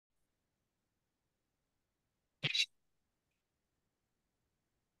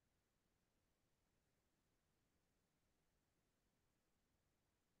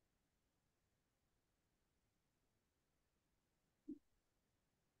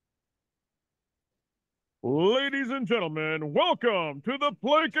Ladies and gentlemen, welcome to the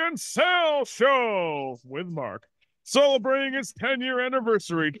Blake and Sal Show with Mark, celebrating its 10-year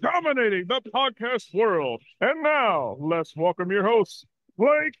anniversary, dominating the podcast world. And now, let's welcome your hosts,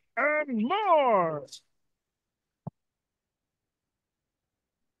 Blake and Mark.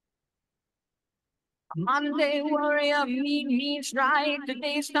 Monday warrior, mean right.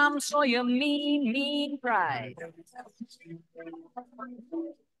 Today's Tom Sawyer, mean pride.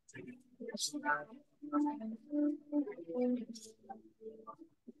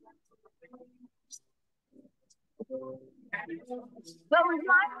 Well,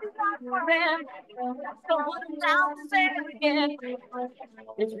 life is not for them. So put them down to say it again.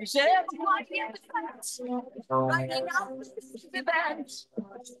 If we share what in the facts, writing out the events.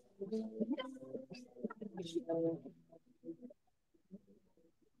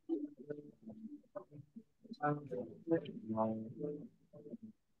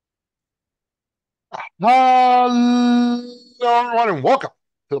 Hello, everyone, and welcome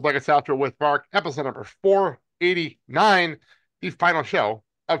to the Blake and Sal Show with Mark, episode number 489, the final show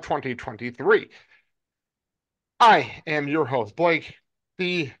of 2023. I am your host, Blake.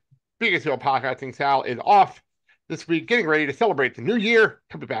 The biggest deal podcasting Sal is off this week, getting ready to celebrate the new year.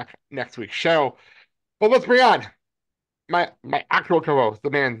 He'll be back next week's show. But let's bring on my actual co-host, the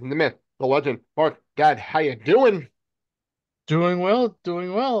man, the myth, the legend, Mark. Dad, how you doing? Doing well,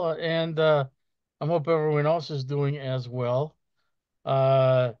 and I hope everyone else is doing as well.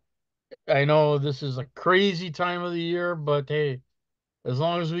 Uh, I know this is a crazy time of the year, but hey, as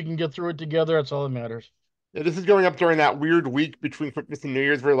long as we can get through it together, that's all that matters. Yeah, this is going up during that weird week between Christmas and New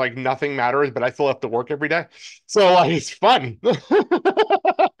Year's where like nothing matters, but I still have to work every day. So like it's fun.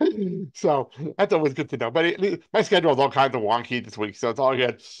 So that's always good to know. But my schedule is all kinds of wonky this week, so it's all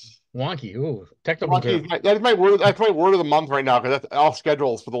good. Wonky, ooh, technical Wonky is term. that is my word. That's my word of the month right now because that's all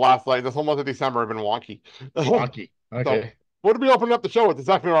schedules for the last like this whole month of December have been wonky. Wonky. So Okay. what did we open up the show with? It's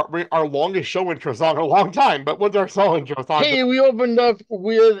actually our longest show intro song in a long time. But what's our song intro song? Hey, we opened up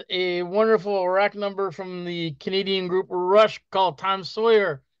with a wonderful rack number from the Canadian group Rush called Tom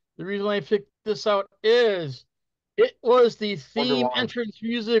Sawyer. The reason I picked this out is it was the theme Wonderwall. entrance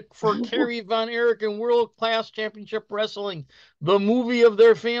music for Kerry Von Erich in World Class Championship Wrestling, the movie of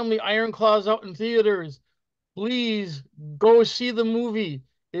their family, Iron Claws, out in theaters. Please go see the movie.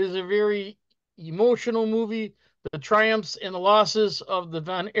 It is a very emotional movie. The triumphs and the losses of the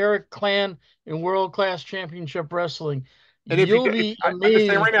Von Erich clan in World Class Championship Wrestling. And if you You'll be I just say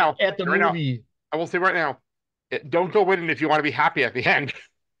amazed at the right now, movie. I will say right now, don't go in if you want to be happy at the end.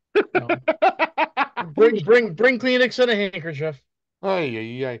 No. Bring Kleenex and a handkerchief.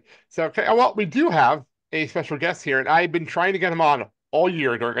 So, okay, well, we do have a special guest here, and I've been trying to get him on all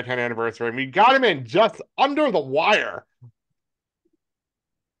year during our 10th anniversary, and we got him in just under the wire.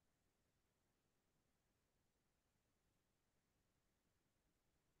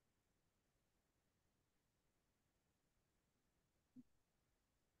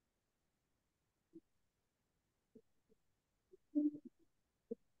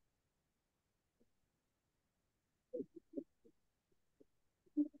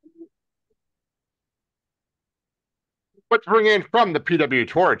 Let's bring in from the PW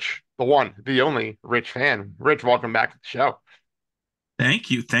Torch, the one, the only Rich Fann. Rich, welcome back to the show.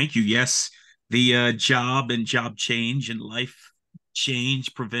 Thank you. Thank you. Yes, the job and job change and life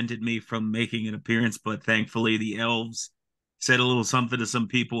change prevented me from making an appearance, but thankfully the elves said a little something to some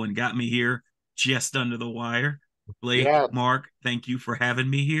people and got me here just under the wire. Blake, Yeah, Mark, thank you for having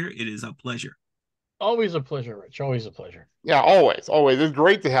me here. It is a pleasure. Always a pleasure, Rich. Always a pleasure. yeah, always, always. It's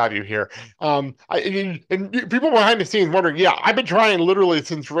great to have you here. And people behind the scenes wondering, yeah, I've been trying literally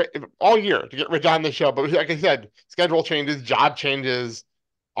since all year to get Rich on the show, but like I said, schedule changes, job changes,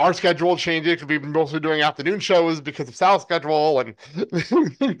 our schedule changes because we've been mostly doing afternoon shows because of Sal's schedule and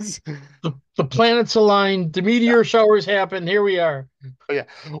things. The planets aligned, the meteor showers happen. Here we are. But yeah,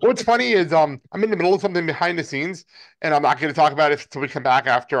 what's funny is I'm in the middle of something behind the scenes, and I'm not going to talk about it until we come back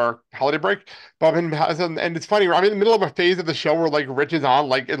after our holiday break. But and it's funny. I'm in the middle of a phase of the show where like Rich is on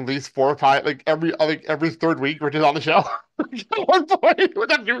like at least 4 or 5, like every third week, Rich is on the show. At one point, it was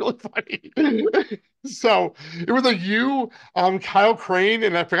actually really funny. So it was like you, Kyle Crane,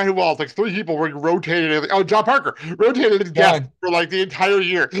 and I forgot who else. Like 3 people were rotated. Oh, John Parker rotated as guest for like the entire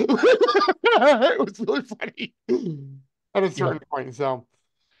year. It was really funny at a certain point. So,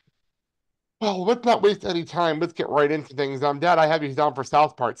 well, let's not waste any time. Let's get right into things. Dad, I have you down for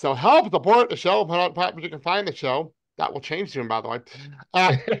South Part. So help support the show. You can find the show. That will change soon, by the way.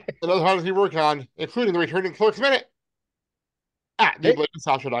 And other hardest you work on, including the returning Clerks Minute at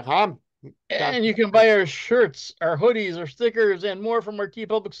theblakeandsouthshow.com. And you can buy our shirts, our hoodies, our stickers, and more from our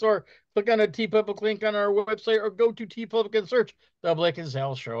TeePublic store. Click on the TeePublic link on our website or go to TeePublic and search The Blake and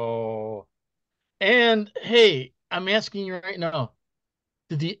Sal Show. And hey, I'm asking you right now,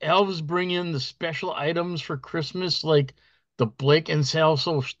 did the elves bring in the special items for Christmas, like the Blake and Sal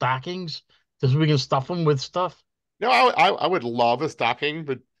Show stockings, so we can stuff them with stuff? No, I would love a stocking,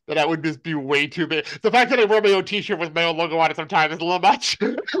 but that would just be way too big. The fact that I wear my own T-shirt with my own logo on it sometimes is a little much.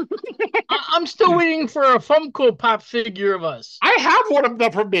 I'm still waiting for a Funko Pop figure of us. I have one of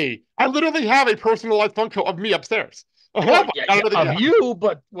them from me. I literally have a personalized Funko of me upstairs. Well, yeah, of you,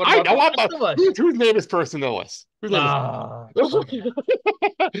 but what I about know. the rest of us? Whose name is first in the list? Whose name Okay.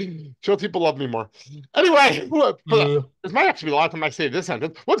 is Show people love me more. Anyway, this might actually be the last time I say this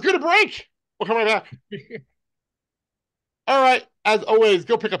sentence. Let's get a break. We'll come right back. All right. As always,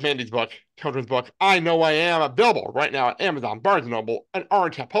 go pick up Mandy's book, children's book. I Know I Am, available right now at Amazon, Barnes & Noble, and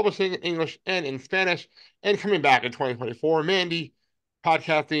Orange Hat Publishing in English and in Spanish. And coming back in 2024, Mandy,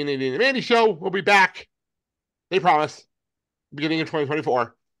 podcasting, and the Mandy Show will be back. They promise. Beginning of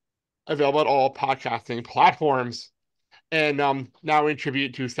 2024. Available at all podcasting platforms. And now in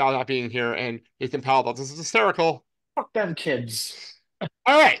tribute to Sal not being here and Nathan Powell, this is hysterical. Fuck them kids.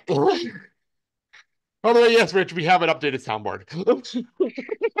 All right. By the way, yes, Rich, we have an updated soundboard.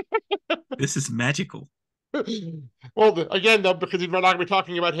 This is magical. Well, again, though, because we're not going to be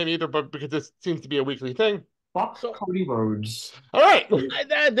talking about him either, but because this seems to be a weekly thing. Fuck Cody Rhodes. All right.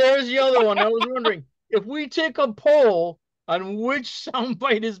 There's the other one. I was wondering if we take a poll on which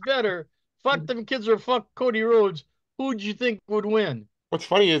soundbite is better, fuck them kids or fuck Cody Rhodes, who do you think would win? What's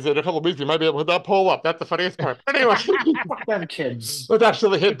funny is that in a couple of weeks we might be able to put that poll up. That's the funniest part. Anyway, Fuck them kids. let's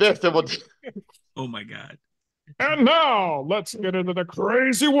actually hit this. And we'll... Oh my God. And now, let's get into the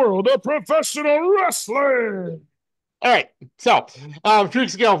crazy world of professional wrestling. All right. So, 2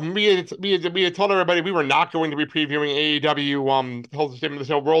 weeks ago, we had told everybody we were not going to be previewing AEW, the whole statement of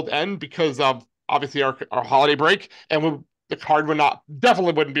the show World End because of obviously our holiday break, and the card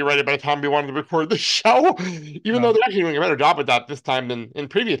definitely wouldn't be ready by the time we wanted to record the show. Even though they're actually doing a better job with that this time than in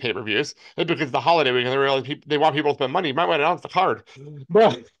previous pay-per-views, because it's the holiday week and they realize they want people to spend money. You might want to announce the card,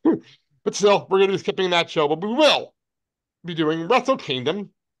 but still, we're going to be skipping that show. But we will be doing Wrestle Kingdom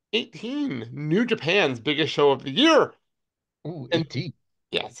 18, New Japan's biggest show of the year. Ooh, 18.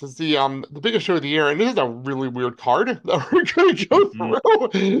 Yes, it's the biggest show of the year, and this is a really weird card that we're going to go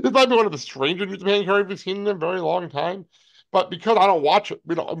through. This might be one of the stranger New Japan cards we've seen in a very long time, but because I don't watch,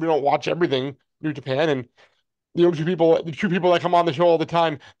 we don't watch everything New Japan, and the two people that come on the show all the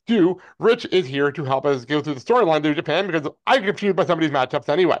time do. Rich is here to help us go through the storyline of New Japan because I get confused by some of these matchups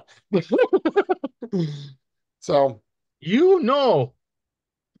anyway. So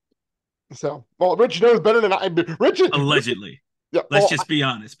well, Rich knows better than I. Rich allegedly. Yeah, Let's just be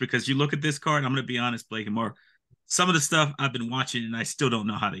honest, because you look at this card. I'm going to be honest, Blake and Mark. Some of the stuff I've been watching, and I still don't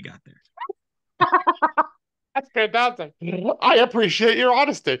know how they got there. That's fantastic. I appreciate your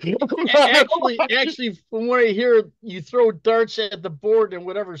honesty. Actually, from what I hear, you throw darts at the board and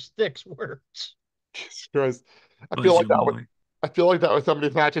whatever sticks works. Jesus Christ. I feel like that was some of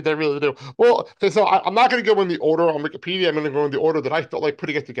these matches. I really do. Well, so I'm not going to go in the order on Wikipedia. I'm going to go in the order that I felt like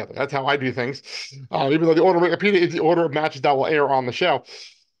putting it together. That's how I do things. Even though the order of Wikipedia is the order of matches that will air on the show.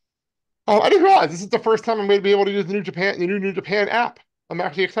 I didn't realize this is the first time I'm going to be able to use the new New Japan app. I'm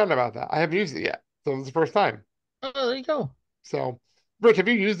actually excited about that. I haven't used it yet, so it's the first time. Oh, there you go. So, Rich, have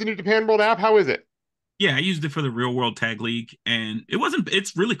you used the New Japan World app? How is it? Yeah, I used it for the Real World Tag League, and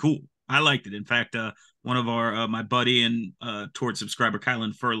it's really cool. I liked it. In fact, one of my buddy and Toward subscriber,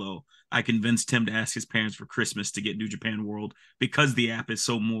 Kylan Furlow, I convinced him to ask his parents for Christmas to get New Japan World because the app is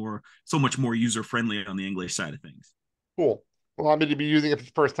so much more user-friendly on the English side of things. Cool. Well, I'm going to be using it for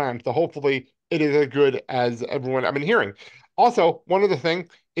the first time, so hopefully it is as good as everyone I've been hearing. Also, one other thing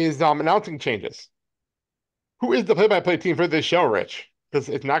is announcing changes. Who is the play-by-play team for this show, Rich? Because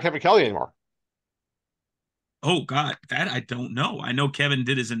it's not Kevin Kelly anymore. Oh, God, that I don't know. I know Kevin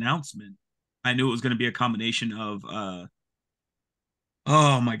did his announcement. I knew it was going to be a combination of,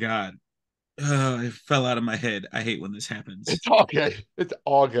 oh, my God. It fell out of my head. I hate when this happens. It's all good. It's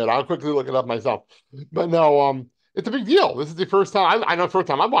all good. I'll quickly look it up myself. But no, it's a big deal. This is the first time. I know the first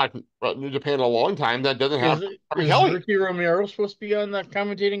time I've watched New Japan in a long time that doesn't have Kevin Kelly. Is Ricky Romero supposed to be on the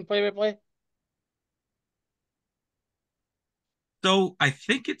commentating play-by-play? So I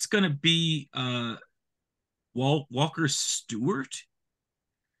think it's going to be Walker Stewart.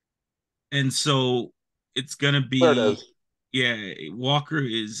 And so it's going to be, there it is. Yeah, Walker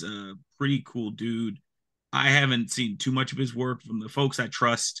is a pretty cool dude. I haven't seen too much of his work from the folks I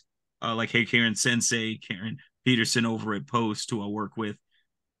trust, like Hey Karen Sensei, Karen Peterson over at Post, who I work with.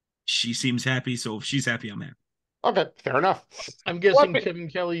 she seems happy. So if she's happy, I'm happy. Okay, fair enough. I'm guessing Kevin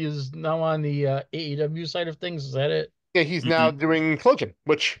Kelly is now on the AEW side of things. Is that it? Yeah, he's now doing Collision,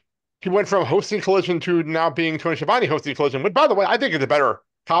 which he went from hosting Collision to now being Tony Schiavone hosting Collision. But by the way, I think it's a better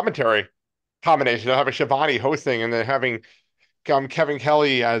commentary combination of having Schiavone hosting and then having Kevin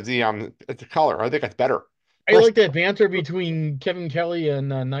Kelly as the caller. I think it's better. I like that banter between Kevin Kelly and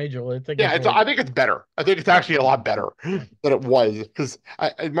Nigel. I think I think it's better. I think it's actually a lot better than it was because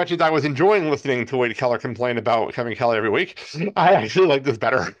as much as I was enjoying listening to Wade Keller complain about Kevin Kelly every week, I actually like this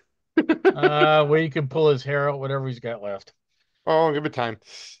better. Where you can pull his hair out, whatever he's got left. Oh, give it time.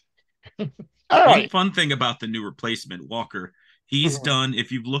 All One right. fun thing about the new replacement, Walker, he's done,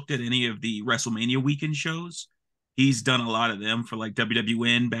 if you've looked at any of the WrestleMania weekend shows, he's done a lot of them for like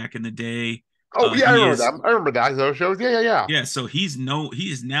WWN back in the day. Oh, yeah, I remember that. I remember that, those shows. Yeah. Yeah, so he is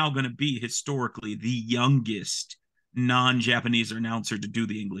now going to be historically the youngest non-Japanese announcer to do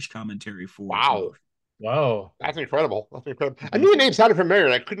the English commentary for. Wow. That's incredible. I knew the name sounded familiar,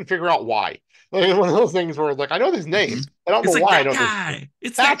 and I couldn't figure out why. Like one of those things where it's like, I know this name. I don't know why I know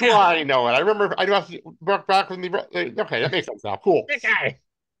this. That's why I know it. I remember I do have to work back with the. Okay, that makes sense now. Cool. That guy.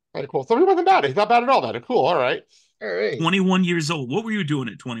 All right, cool. So he wasn't bad. He's not bad at all. Then cool. All right. 21 years old. What were you doing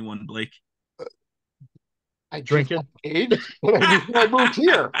at 21, Blake? I drinking age when I moved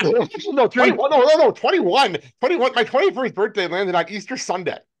here. No, 21. No, 21. 21. My 21st birthday landed on Easter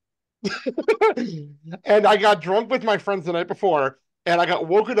Sunday. And I got drunk with my friends the night before, and I got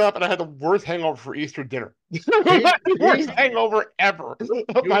woken up, and I had the worst hangover for Easter dinner. The worst hangover ever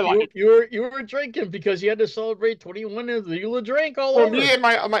of my life. You were drinking because you had to celebrate 21 and you would drink all over.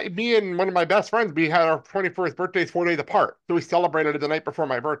 Me and one of my best friends, we had our 21st birthdays 4 days apart, so we celebrated it the night before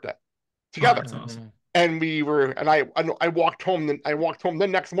my birthday together. That's awesome. And I walked home. The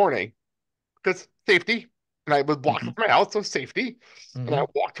next morning because safety. And I was blocked from my house, so safety. And I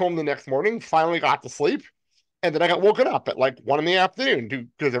walked home the next morning, finally got to sleep. And then I got woken up at like 1 in the afternoon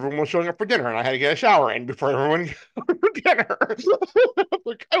because everyone was showing up for dinner and I had to get a shower in before everyone for dinner.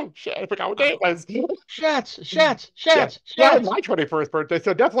 Like, oh shit, I forgot what day it was. Shots. Yeah, my 21st birthday,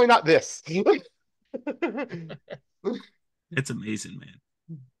 so definitely not this. It's amazing, man.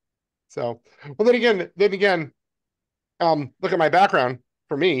 So, well, then again, look at my background.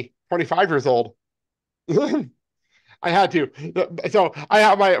 For me, 25 years old. I had to. So I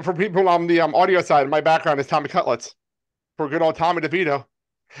have for people on the audio side, my background is Tommy Cutlets for good old Tommy DeVito.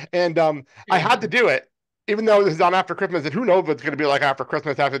 And I had to do it, even though this is on after Christmas, and who knows what it's going to be like after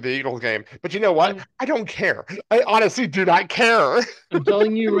Christmas after the Eagles game. But you know what? I don't care. I honestly do not care. I'm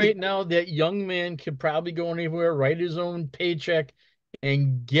telling you right now, that young man could probably go anywhere, write his own paycheck,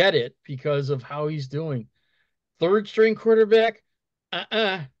 and get it because of how he's doing. Third string quarterback?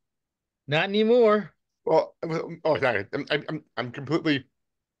 Not anymore. Well, sorry. I'm completely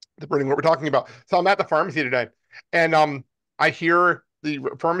debating what we're talking about. So I'm at the pharmacy today, and I hear the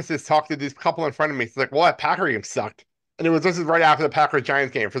pharmacist talk to this couple in front of me. It's like, well, that Packer game sucked. And this is right after the Packers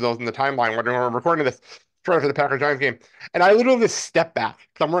Giants game, for those in the timeline wondering when we're recording this, right after the Packers Giants game. And I literally just step back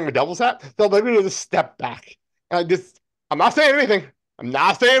because I'm wearing a Devil's hat. So I literally just step back. And I'm not saying anything. I'm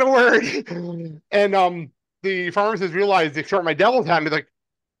not saying a word. And the pharmacist realized they short my Devil's hat and he's like,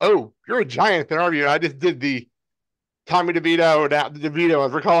 oh, you're a Giant fan, are you? I just did the Tommy DeVito, the DeVito,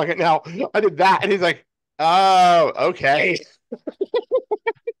 as we're calling it now. I did that. And he's like, oh, okay.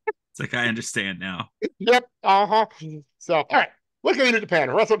 It's like, I understand now. Yep. So, all right. Looking into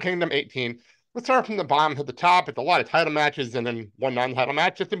Japan, Wrestle Kingdom 18. Let's start from the bottom to the top. It's a lot of title matches and then one non-title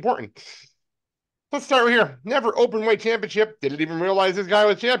match. It's important. Let's start right here. Never Openweight Championship. Didn't even realize this guy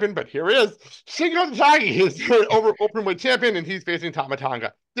was champion, but here he is. Shingo Takagi is Openweight champion, and he's facing Tama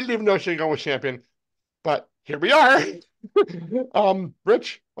Tonga. Didn't even know Shingo was champion, but here we are.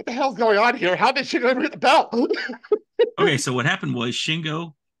 Rich, what the hell's going on here? How did Shingo ever get the belt? Okay, so what happened was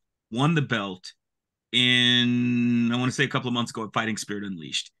Shingo won the belt in, I want to say a couple of months ago at Fighting Spirit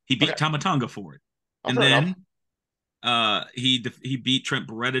Unleashed. He beat Tama Tonga for it. And then he beat Trent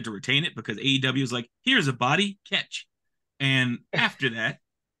Beretta to retain it because AEW was like, here's a body, catch. And after that,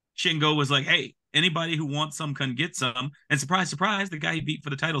 Shingo was like, hey, anybody who wants some can get some. And surprise, surprise, the guy he beat for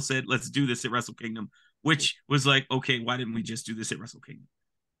the title said, let's do this at Wrestle Kingdom, which was like, okay, why didn't we just do this at Wrestle Kingdom?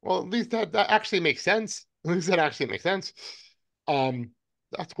 Well, at least that actually makes sense. At least that actually makes sense.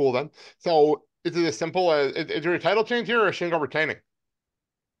 That's cool then. So is it as simple as, is there a title change here or is Shingo retaining?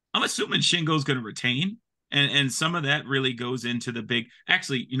 I'm assuming Shingo's going to retain. And some of that really goes into the big,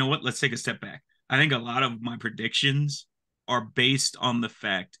 actually, you know what? Let's take a step back. I think a lot of my predictions are based on the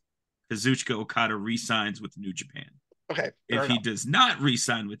fact Kazuchika Okada re-signs with New Japan. Okay. If he does not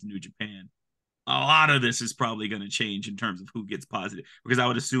re-sign with New Japan, a lot of this is probably going to change in terms of who gets positive, because I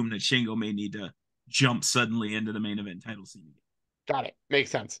would assume that Shingo may need to jump suddenly into the main event title scene. Got it.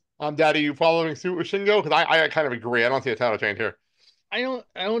 Makes sense. Daddy, you following suit with Shingo? Because I kind of agree. I don't see a title change here. I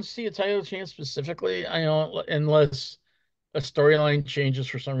don't see a title change specifically. I don't, unless a storyline changes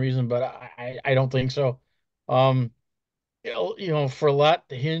for some reason, but I don't think so. Um, for a lot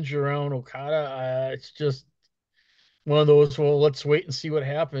to hinge around Okada, it's just one of those. Well, let's wait and see what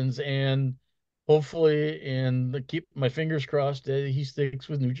happens, and hopefully, and keep my fingers crossed that he sticks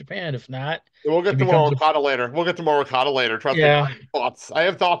with New Japan. If not, We'll he get to more becomes Okada later. We'll get to more Okada later. Trust me. yeah. Thoughts. I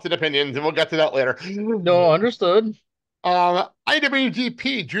have thoughts and opinions, and we'll get to that later. No, understood.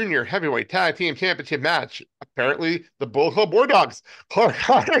 IWGP Junior Heavyweight Tag Team Championship match. Apparently, the Bull Club War Dogs, Clark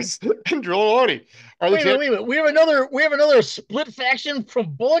Connors, and Drill Maloney are the Wait a minute. We have another split faction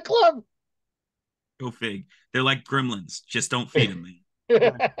from Bullet Club. Go fig. They're like gremlins. Just don't feed them, man.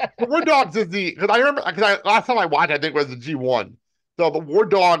 The War Dogs is because I remember last time I watched, I think was the G1. So the War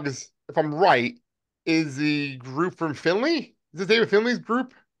Dogs, if I'm right, is the group from Finley. Is this David Finley's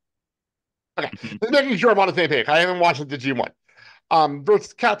group? Okay, just making sure I'm on the same page. I haven't watched the G1.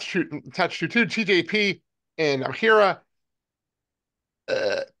 Versus Tatsu 2, TJP, and Akira.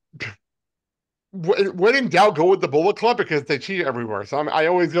 When in doubt, go with the Bullet Club because they cheat everywhere. So I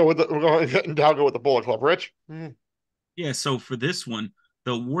always go with the Bullet Club. Rich. Yeah, so for this one,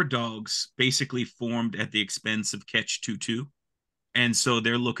 the War Dogs basically formed at the expense of Catch 2-2. And so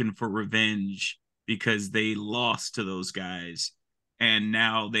they're looking for revenge because they lost to those guys. And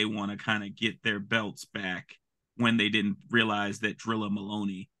now they want to kind of get their belts back when they didn't realize that Drilla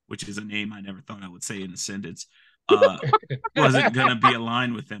Maloney, which is a name I never thought I would say in a sentence, wasn't going to be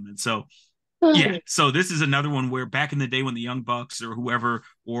aligned with them. And so, yeah, so this is another one where back in the day when the Young Bucks or whoever,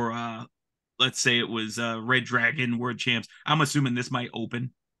 or let's say it was Red Dragon World Champs, I'm assuming this might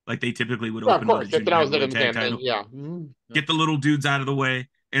open like they typically would open. Of course, that's what I was looking at. Yeah. Get the little dudes out of the way.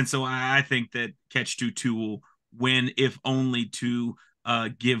 And so I think that Catch 2-2 will win, if only to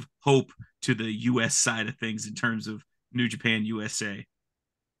give hope to the U.S. side of things in terms of New Japan USA.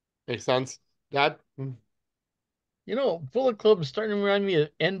 Makes sense. Dad? Bullet Club is starting to remind me of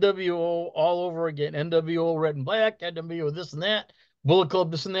NWO all over again. NWO Red and Black, NWO this and that, Bullet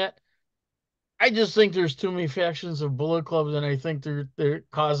Club this and that. I just think there's too many factions of Bullet Club, and I think there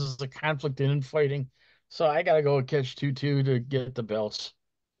causes the conflict in infighting. So I got to go with Catch 2-2 to get the belts.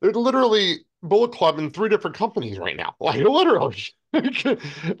 There's literally Bullet Club in 3 different companies right now. Like, literally.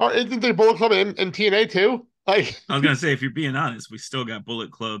 Isn't there Bullet Club in TNA too? Like, I was going to say, if you're being honest, we still got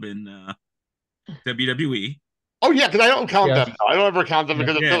Bullet Club in WWE. Oh, yeah, because I don't count them. I don't ever count them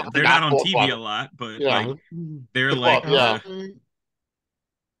because they're not on TV a lot, but like they're like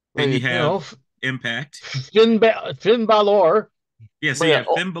then you have Impact. Finn Balor. Yeah, so you have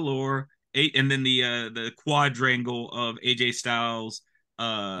Finn Balor, and then the quadrangle of AJ Styles,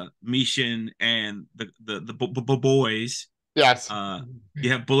 Mishin, and the boys. Yes. You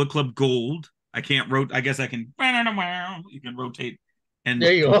have Bullet Club Gold. I guess I can. You can rotate and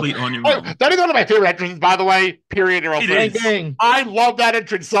there you complete go. on your own. That is one of my favorite entrances, by the way. Period. I love that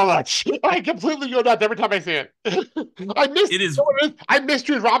entrance so much. I completely go nuts every time I see it. I miss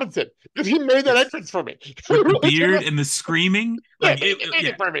Jude Robinson because he made that entrance for me. With the beard and the screaming, like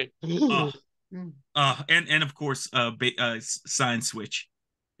it for me. And of course, Sign Switch.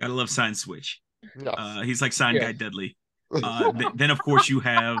 Gotta love Sign Switch. Yes. He's like Sign Guy Dudley. Then of course you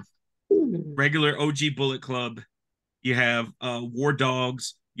have regular OG Bullet Club. You have War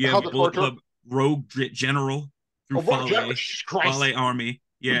Dogs. You have Bullet Club Rogue General through Fale Army.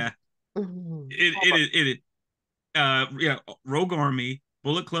 Yeah. Rogue Army,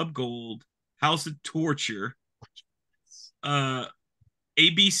 Bullet Club Gold, House of Torture,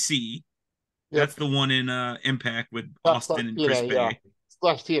 ABC. That's the one in Impact with Austin and Chris Bay.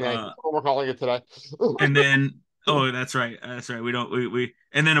 Slash TNA. What we're calling it today. And then that's right. We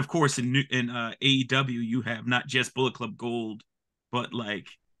and then of course in AEW you have not just Bullet Club Gold, but like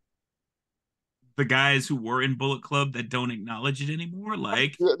the guys who were in Bullet Club that don't acknowledge it anymore,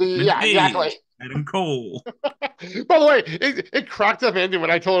 like exactly. Adam Cole. By the way, it cracked up Andy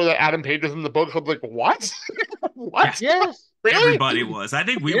when I told her that Adam Page was in the Bullet Club. Like, what? What? Yes. Really? Everybody was. I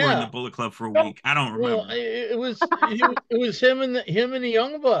think we were in the Bullet Club for a week. I don't remember. Well, it was him and the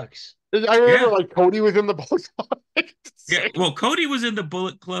Young Bucks. I remember like Cody was in the Bullet Club. Well, Cody was in the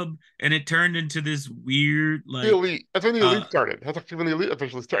Bullet Club, and it turned into this weird like the Elite. That's when the Elite started. That's actually when the Elite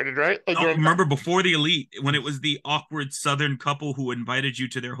officially started, right? Like, remember before the Elite, when it was the awkward Southern couple who invited you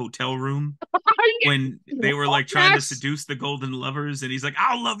to their hotel room when they were like trying to seduce the Golden Lovers, and he's like,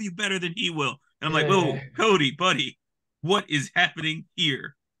 "I'll love you better than he will," and I'm like, "Whoa, Cody, buddy, what is happening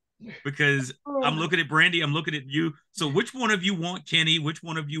here?" because I'm looking at Brandy, I'm looking at you. So which one of you want Kenny? Which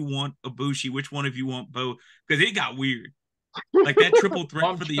one of you want Ibushi? Which one of you want Bo? Because it got weird. Like that triple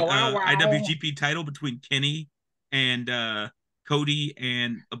threat for the IWGP title between Kenny and Cody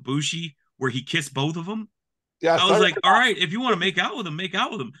and Ibushi, where he kissed both of them. Yeah, I was like, all right, if you want to make out with him, make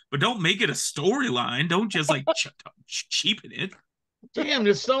out with him, but don't make it a storyline. Don't just like cheapen it. Damn,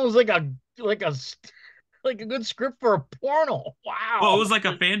 this sounds like a good script for a porno. Wow. Well, it was like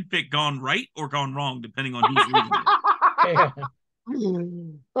a fanfic gone right or gone wrong, depending on who's reading it. Yeah.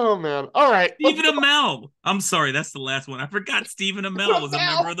 Oh man! All right, Stephen Amell. I'm sorry, that's the last one. I forgot Stephen Amell was a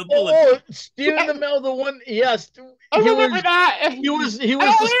member of the Bullet. Oh, Stephen Amell, the one. Yes, I remember that. He was the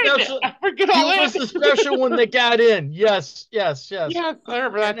special. He was the special one that got in. Yes. Yes, I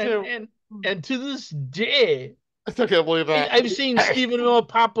remember that too. And to this day, I still can't believe that. I've seen Stephen Amell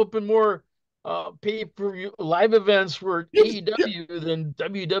pop up in more pay-per-view live events for AEW than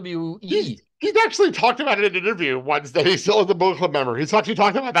WWE. He's actually talked about it in an interview once that he's still in the Bullet Club member. He's actually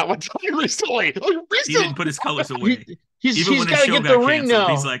talked about that one time recently. He didn't put his colors away. He's got to get the ring now.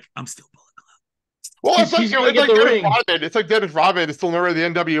 He's like, I'm still Bullet Club. Well, it's like Dennis Rodman. It's like Dennis Rodman is still a member of the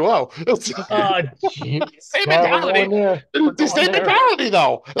NWO. Same mentality. The same mentality,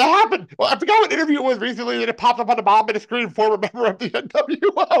 though. That happened. Well, I forgot what interview it was recently that it popped up on the bottom of the screen. Former member of the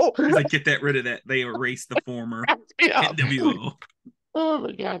NWO. He's like, get that rid of that. They erased the former NWO. Oh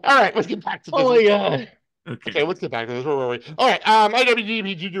my god! All right, let's get back to this. Oh my god! Okay, let's get back to this. Where were we? All right,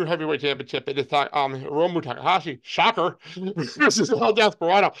 IWGP Junior Heavyweight Championship. It is Hiromu Takahashi, shocker, versus El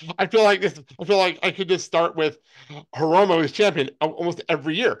Desperado. I feel like I could just start with Hiromu as champion almost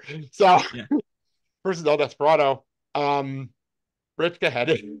every year. So versus El Desperado. Rich, go ahead.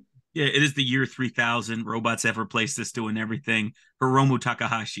 Yeah, it is the year 3000. Robots have replaced us doing everything. Hiromu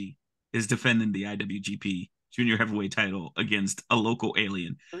Takahashi is defending the IWGP Junior Heavyweight title against a local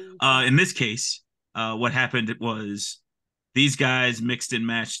alien. In this case, what happened was these guys mixed and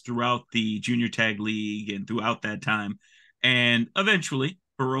matched throughout the Junior Tag League and throughout that time. And eventually,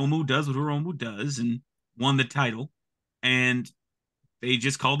 Hiromu does what Hiromu does and won the title. And they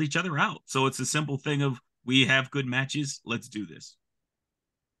just called each other out. So it's a simple thing of, we have good matches. Let's do this.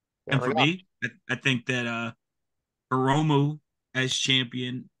 And for me, I think that Hiromu as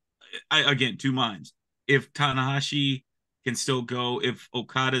champion, again, two minds. If Tanahashi can still go, if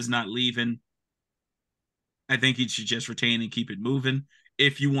Okada's not leaving, I think he should just retain and keep it moving.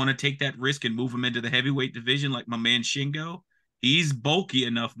 If you want to take that risk and move him into the heavyweight division like my man Shingo, he's bulky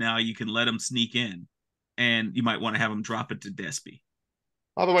enough now you can let him sneak in. And you might want to have him drop it to Despy.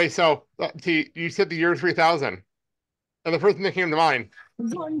 By the way, so you said the year 3000. And the first thing that came to mind.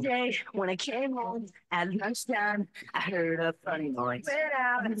 One day when I came home at lunchtime, I heard a funny noise. Went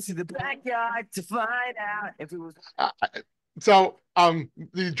out into the backyard to find out if it was.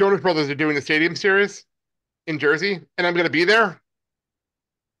 The Jonas Brothers are doing the Stadium Series in Jersey, and I'm going to be there.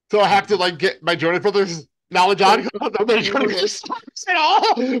 So I have to get my Jonas Brothers knowledge on. I'm not going to at all.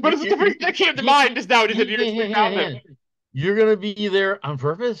 But it's the first thing that came to mind just now. You're going to be there on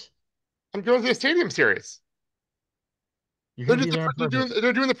purpose? I'm going to the Stadium Series. They're doing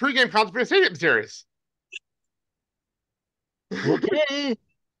the pregame concert for the Stadium Series. Okay.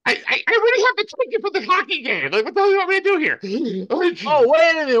 I already have the ticket for the hockey game. Like, what the hell do you want me to do here? Wait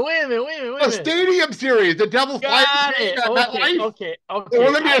a minute. The Stadium Series, the Devil Flight. Okay. We're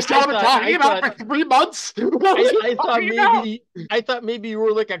going to be talking about for 3 months. I thought maybe you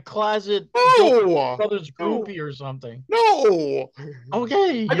were like a closet Brothers groupie or something. No.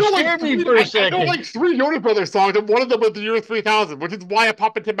 Okay. You scared me for a second. I know like 3 Jonas Brothers songs, and one of them was the year 3000, which is why it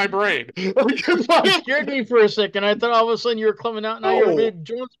popped into my brain. You scared me for a second. I thought all of a sudden you were coming out now you're a big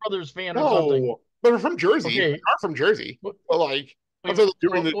Jonas Brothers fan or something. But we're from Jersey. Okay. We are from Jersey. But like, how do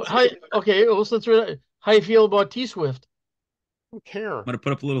you feel about T-Swift? I don't care. I'm going to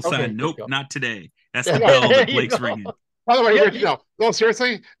put up a little sign. Nope, not today. That's the bell that Blake's ringing. By the way, Rich, no,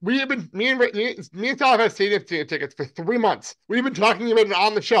 seriously, me and Sal have had stadium tickets for 3 months. We've been talking about it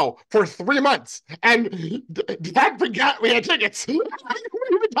on the show for 3 months, and Dad forgot we had tickets. We've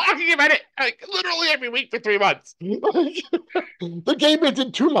been talking about it like literally every week for 3 months. The game is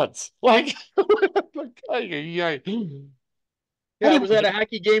in 2 months. Yeah, it was at a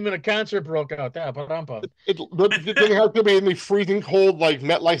hockey game and a concert broke out. It has to be in the freezing cold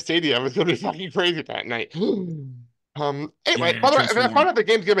MetLife Stadium. It's gonna be fucking crazy that night. Anyway, by the way, I found out the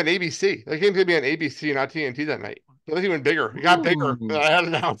game's gonna be on ABC. The game's gonna be on ABC, not TNT that night. So it's even bigger. It got bigger than I had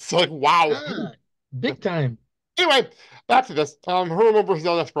announced. So wow, big time. Anyway, back to this. Hiromu versus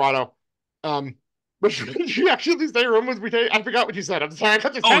El Desperado. But you actually say Hiromu's retaining? I forgot what you said. I'm sorry.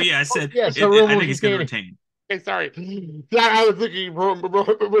 I said. Yes, I think he's gonna retain. Okay, sorry. Yeah, I was thinking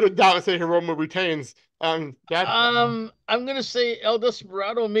would have doubt say Hiromu retains. Dad? I'm gonna say El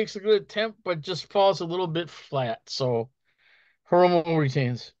Desperado makes a good attempt, but just falls a little bit flat. So Hiromu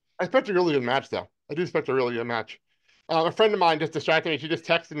retains. I expect a really good match, though. I do expect a really good match. A friend of mine just distracted me. She just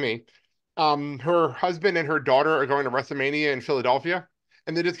texted me. Her husband and her daughter are going to WrestleMania in Philadelphia,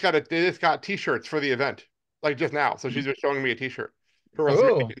 and they just got T-shirts for the event, like just now. So she's just showing me a T-shirt for Oh,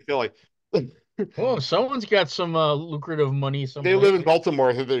 WrestleMania in Philly. oh, someone's got some lucrative money They live in someplace.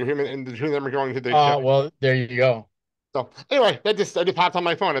 Baltimore, so him and the two of them are going to the show. Well, there you go. So anyway, I just popped on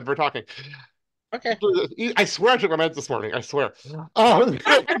my phone as we're talking. Okay. I swear I took my meds this morning. I swear.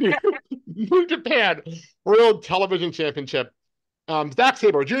 New Japan World Television Championship. Zack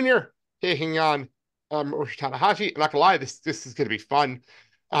Sabre Jr. taking on Roshi Tanahashi. I'm not gonna lie, this is gonna be fun.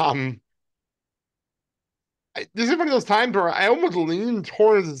 This is one of those times where I almost lean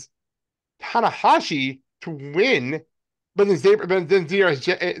towards Tanahashi to win, but then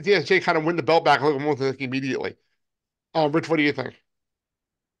ZSJ kind of win the belt back almost like immediately. Rich, what do you think?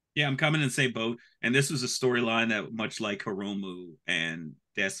 Yeah, I'm coming in the same boat. And this was a storyline that, much like Hiromu and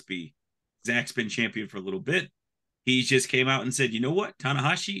Despy, Zach's been champion for a little bit. He just came out and said, you know what,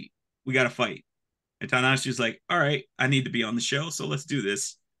 Tanahashi, we got to fight. And Tanahashi was like, all right, I need to be on the show, so let's do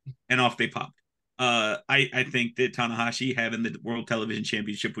this. And off they popped. I think that Tanahashi having the World Television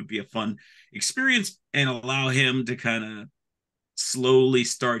Championship would be a fun experience and allow him to kind of slowly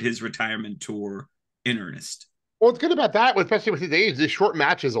start his retirement tour in earnest. Well, what's good about that, especially with his age, the short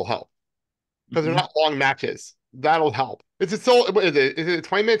matches will help because they're not long matches. That'll help. Is it still? Is it a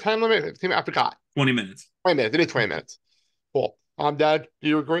 20-minute time limit? I forgot. 20 minutes. 20 minutes. It is 20 minutes. Cool. Dad, do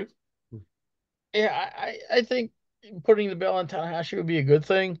you agree? Yeah, I think putting the belt on Tanahashi would be a good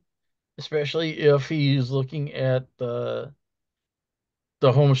thing, especially if he's looking at the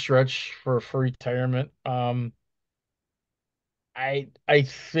home stretch for retirement. I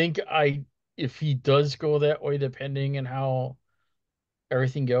think if he does go that way, depending on how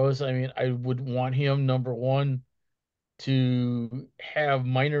everything goes, I mean, I would want him number one to have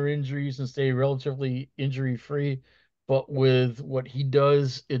minor injuries and stay relatively injury free. But with what he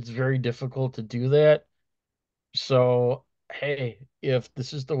does, it's very difficult to do that. So, hey, if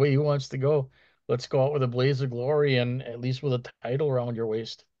this is the way he wants to go, let's go out with a blaze of glory and at least with a title around your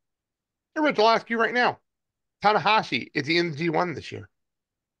waist. Hey, Rich, I'll ask you right now. Tanahashi, is he in the G1 this year?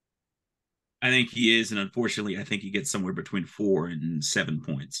 I think he is, and unfortunately, I think he gets somewhere between 4 and 7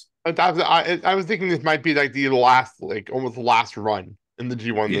 points. I was thinking this might be like the last, like almost last run in the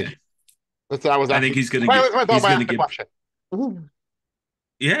G1. Yeah. That's what I was. I think he's going to get. Question.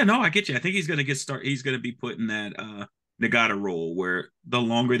 Yeah, no, I get you. I think he's going to get start. He's going to be put in that Nagata role where the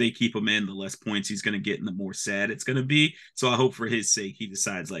longer they keep him in, the less points he's going to get, and the more sad it's going to be. So I hope for his sake, he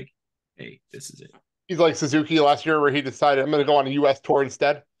decides like, hey, this is it. He's like Suzuki last year, where he decided I'm going to go on a U.S. tour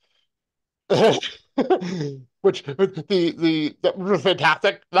instead. Which that was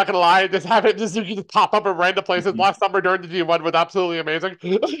fantastic. Not gonna lie, just having Suzuki just pop up in random places last summer during the G1 was absolutely amazing.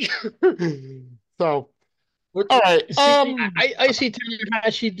 So, all right. I see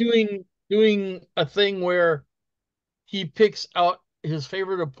Tanahashi doing a thing where he picks out his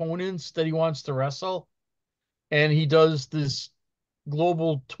favorite opponents that he wants to wrestle, and he does this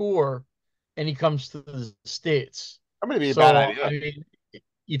global tour, and he comes to the States. I'm gonna be a bad idea. I mean,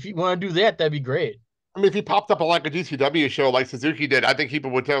 if you want to do that, that'd be great. I mean, if he popped up on like a DCW show like Suzuki did, I think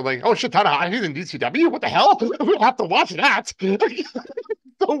people would tell like, "Oh shit, Tanahashi's in DCW? What the hell? We have to watch that."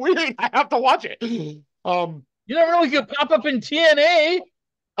 So weird. I have to watch it. You never know. He could pop up in TNA.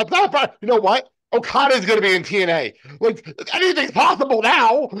 You know what? Okada's going to be in TNA. Like anything's possible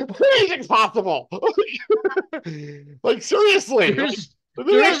now. Anything's possible. Like seriously. There's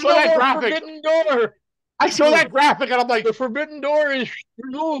no more forbidden door. I saw that graphic and I'm like, the forbidden door is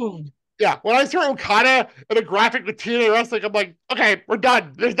removed. Yeah, when I saw Okada in a graphic with TNA Wrestling, I'm like, okay, we're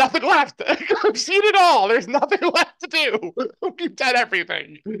done. There's nothing left. I've seen it all. There's nothing left to do. We've done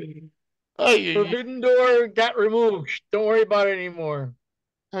everything. Forbidden door got removed. Don't worry about it anymore.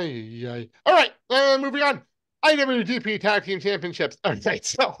 All right, moving on. IWGP Tag Team Championships. All right,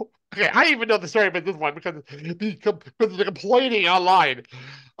 so okay, I even know the story about this one because of the complaining online.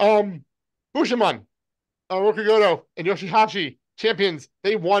 Bushiman, Rokugoto, and Yoshihashi, champions.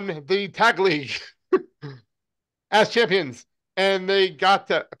 They won the tag league as champions, and they got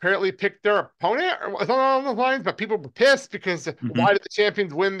to apparently pick their opponent or something along those lines. But people were pissed because why did the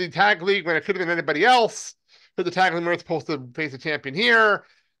champions win the tag league when it could have been anybody else? Because the tag league were supposed to face a champion here.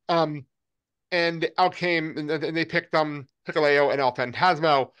 And out came and they picked Hikuleo and El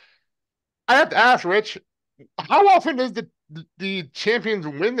Phantasmo. I have to ask, Rich, how often does the the champions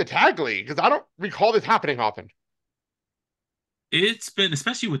win the tag league? Because I don't recall this happening often. It's been,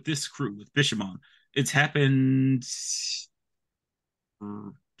 especially with this crew, with Bishamon, it's happened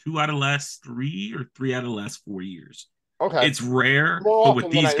 2 out of the last 3 or 3 out of the last 4 years. Okay. It's rare, More but with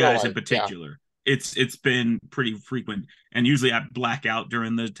often than these I guys in realized, yeah. particular, it's been pretty frequent. And usually I black out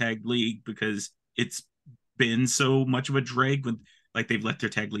during the tag league because it's been so much of a drag when like they've let their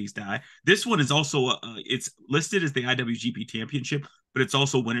tag leagues die. This one is also it's listed as the IWGP Championship, but it's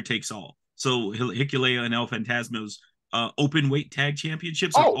also winner takes all. So Hikuleo and El Fantasma's open weight tag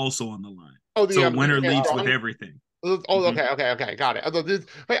championships are also on the line. Oh, the So winner leaves strong? with everything. Oh, okay, got it.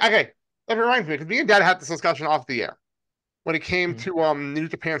 Wait, okay, that reminds me because me and Dad had this discussion off the air when it came to New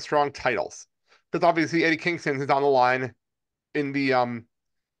Japan Strong titles, because obviously Eddie Kingston is on the line in the in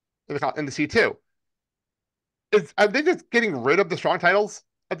the C2. Are they just getting rid of the Strong titles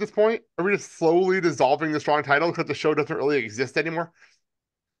at this point? Are we just slowly dissolving the Strong title because the show doesn't really exist anymore?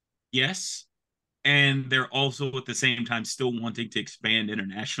 Yes. And they're also at the same time still wanting to expand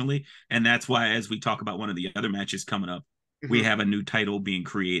internationally. And that's why, as we talk about one of the other matches coming up, we have a new title being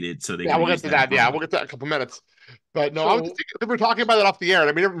created. So they we'll get to that. Yeah, we'll get to that in a couple minutes. But no, I was just thinking, we were talking about it off the air,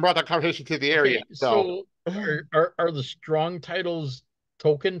 and we never brought that conversation to the air yet. So are the Strong titles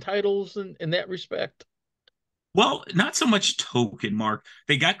token titles in that respect? Well, not so much token, Mark.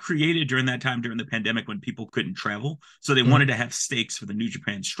 They got created during that time during the pandemic when people couldn't travel. So they wanted to have stakes for the New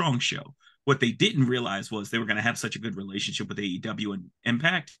Japan Strong show. What they didn't realize was they were going to have such a good relationship with AEW and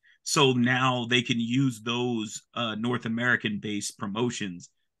Impact. So now they can use those North American based promotions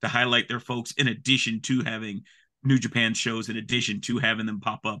to highlight their folks in addition to having New Japan shows, in addition to having them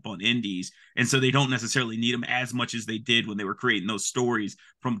pop up on indies. And so they don't necessarily need them as much as they did when they were creating those stories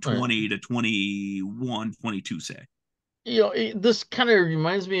from 20 to 21, 22, say. You know, this kind of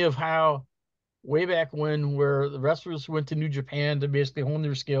reminds me of how way back when, where the wrestlers went to New Japan to basically hone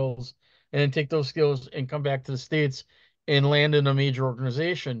their skills and then take those skills and come back to the States and land in a major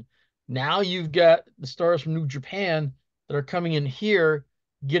organization. Now you've got the stars from New Japan that are coming in here,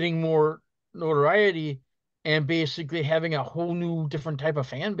 getting more notoriety and basically having a whole new different type of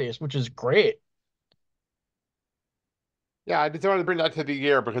fan base, which is great. Yeah, I just wanted to bring that to the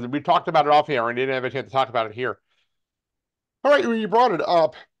air because we talked about it off air and didn't have a chance to talk about it here. All right, you brought it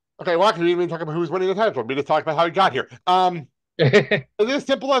up. Okay, well, actually, we didn't even talk about who's winning the title. We just talked about how he got here. Is it as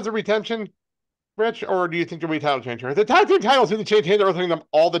simple as a retention, Rich, or do you think there'll be a title change here? The tag team titles seem to change hands everything them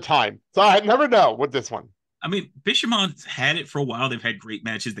all the time, so I never know with this one. I mean, Bishamon's had it for a while. They've had great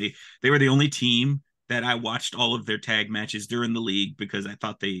matches. They were the only team that I watched all of their tag matches during the league because I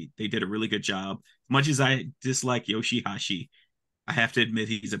thought they did a really good job. As much as I dislike Yoshihashi, I have to admit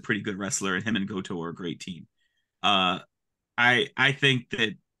he's a pretty good wrestler, and him and Goto are a great team. I think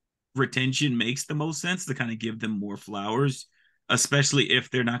that retention makes the most sense to kind of give them more flowers, especially if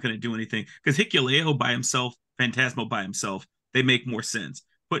they're not going to do anything. Because Hikuleo by himself, Phantasmo by himself, they make more sense.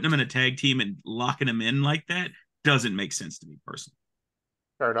 Putting them in a tag team and locking them in like that doesn't make sense to me personally.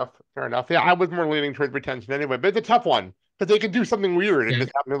 Fair enough. Yeah, I was more leaning towards retention anyway, but it's a tough one because they could do something weird and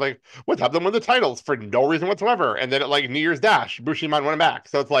just have me like, let's have them win the titles for no reason whatsoever. And then at like New Year's Dash, Bushi might win it back.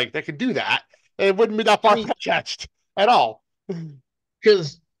 So it's like they could do that. And it wouldn't be that far-fetched at all.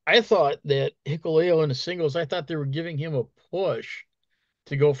 Because I thought that Hikuleo in the singles, I thought they were giving him a push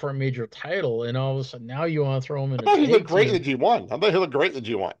to go for a major title, and all of a sudden now you want to throw him in. I thought he looked great in the G1. I thought he looked great in the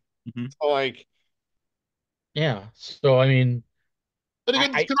G1. So like, yeah. So I mean, but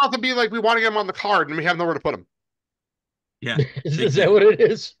again, it could also be like we want to get him on the card and we have nowhere to put him. Yeah, is that what it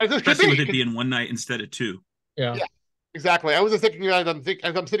is? Especially with it being one night instead of two. Yeah. Exactly. I was just thinking as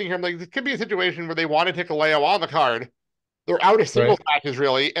I'm sitting here, I'm like, this could be a situation where they want to take Hikuleo on the card. They're out of singles matches,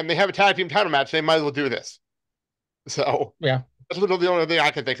 really, and they have a tag team title match. They might as well do this. So yeah, that's literally the only thing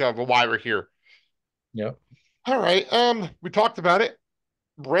I can think of why we're here. Yep. All right. We talked about it.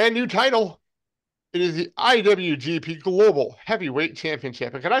 Brand new title. It is the IWGP Global Heavyweight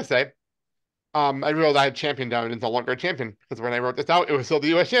Championship. And can I say, I realized I had champion down and it's no longer a champion because when I wrote this out, it was still the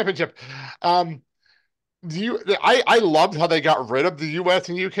U.S. Championship. I loved how they got rid of the U.S.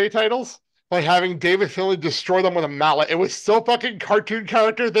 and U.K. titles by having David Finlay destroy them with a mallet. It was so fucking cartoon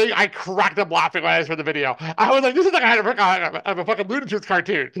character thing. I cracked up laughing when I saw the video. I was like, this is like I have a fucking Looney Tunes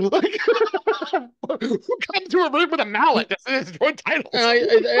cartoon. Like, who comes to a ring with a mallet to destroy titles?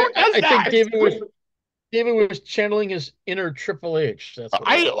 I think David was channeling his inner Triple H. That's what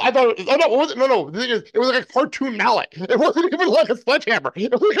I thought. No. The thing is, it was like a cartoon mallet. It wasn't even like a sledgehammer.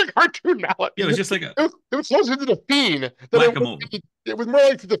 It was like a cartoon mallet. Yeah, it was just like it was closer to the Fiend. It was more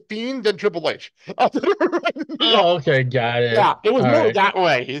like to the Fiend than Triple H. Oh, okay, got it. Yeah, it was more that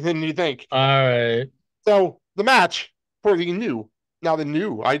way than you think. All right. So the match for the new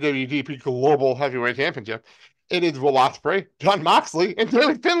IWGP Global Heavyweight Championship, it is Will Ospreay, Jon Moxley, and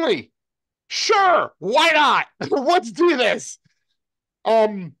David Finlay. Sure, why not? Let's do this.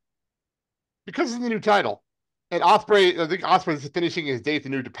 Because it's the new title, and Ospreay, I think Ospreay is finishing his date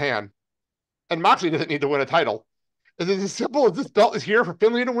in New Japan, and Moxley doesn't need to win a title. Is it as simple as this belt is here for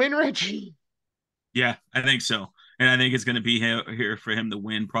Finlay to win, Rich? Yeah, I think so. And I think it's going to be here for him to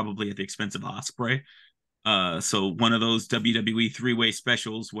win, probably at the expense of Ospreay. So one of those WWE three-way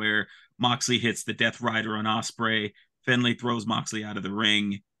specials where Moxley hits the Death Rider on Ospreay, Finlay throws Moxley out of the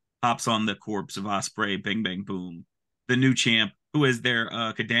ring, hops on the corpse of Ospreay, bang bang boom. The new champ, who is their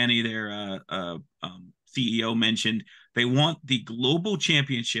Kadani, their CEO, mentioned they want the global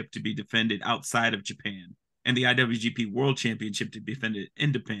championship to be defended outside of Japan and the IWGP World Championship to be defended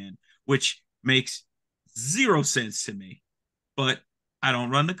in Japan, which makes zero sense to me. But I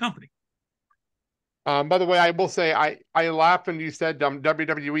don't run the company. By the way, I will say I laughed when you said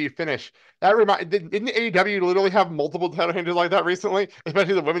WWE finish. That didn't AEW literally have multiple title changes like that recently,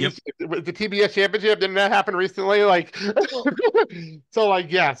 especially the women's the TBS championship? Didn't that happen recently? Like, so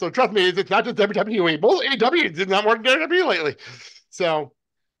like yeah. So trust me, it's not just WWE. Both AEW did not work WWE lately. So,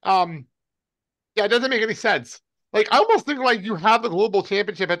 yeah, it doesn't make any sense. Like I almost think like you have the global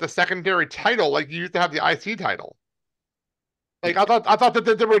championship at the secondary title, like you used to have the IC title. Like I thought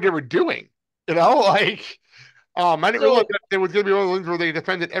that they were doing. You know, like, I didn't realize that there was going to be one of the ones where they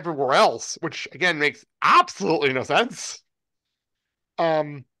defended everywhere else, which again makes absolutely no sense.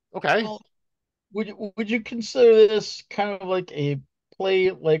 Okay. Well, would you consider this kind of like a play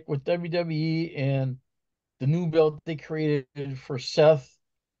like with WWE and the new belt they created for Seth?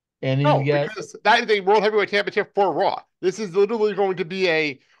 And then No, you got because that is a World Heavyweight Championship for Raw. This is literally going to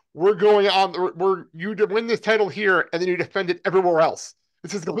be we're going on, we're you to win this title here, and then you defend it everywhere else.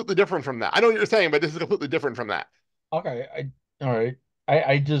 This is completely different from that. I know what you're saying, but this is completely different from that. okay. All right.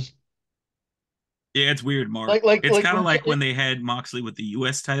 I just Yeah, it's weird, Mark. It's like kind of like when they had Moxley with the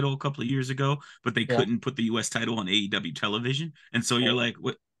U.S. title a couple of years ago, but they yeah. couldn't put the U.S. title on AEW television, and so you're like,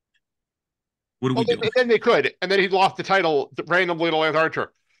 what are Well, we doing? then they could, and then he lost the title randomly to Lance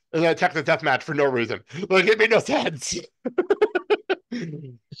Archer in a Texas death match for no reason. Like it made no sense.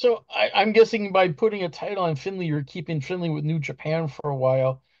 So I'm guessing by putting a title on Finlay, you're keeping Finlay with New Japan for a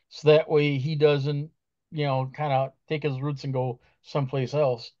while, so that way he doesn't, kind of take his roots and go someplace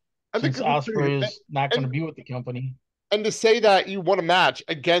else. I think, Since Ospreay is not going to and be with the company. and to say that you won a match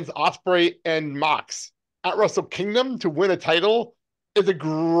against Ospreay and Mox at Wrestle Kingdom to win a title is a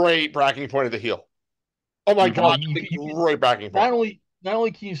great bragging point of the heel. Oh my Well, god, it's a great bragging point. Not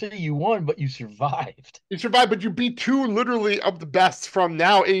only can you say you won, but you survived. You survived, but you beat two literally of the best from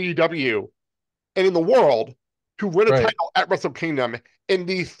now AEW and in the world to win a Right. title at Wrestle Kingdom in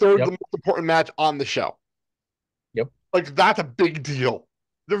the third Yep. the most important match on the show. Yep. Like that's a big deal.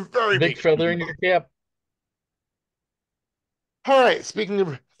 The very Big feather in your cap. All right, speaking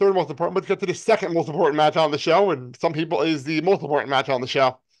of third most important, let's get to the second most important match on the show, and some people is the most important match on the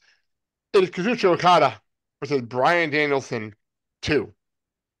show. It is Kazuchika Okada versus Bryan Danielson 2.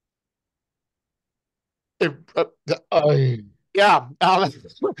 If, yeah,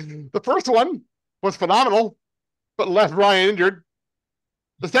 the first one was phenomenal, but left Bryan injured.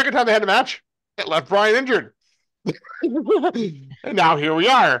 The second time they had a match, it left Bryan injured. And now here we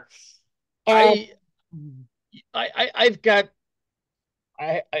are. I've got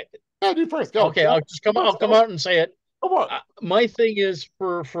do first. Go. Okay, I'll come out and say it. Come on. My thing is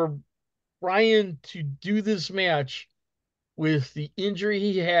for Bryan to do this match with the injury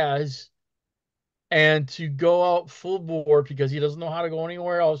he has and to go out full bore because he doesn't know how to go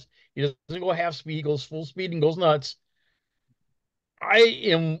anywhere else. He doesn't go half speed, he goes full speed and goes nuts. I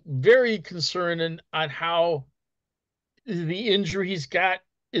am very concerned on how the injury he's got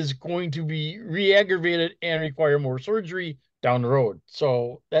is going to be re-aggravated and require more surgery down the road.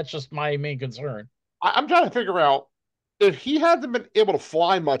 So that's just my main concern. I'm trying to figure out if he hasn't been able to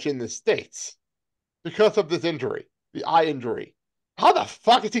fly much in the States because of this injury, the eye injury. How the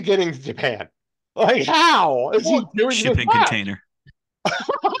fuck is he getting to Japan? Like, how is he doing shipping this container?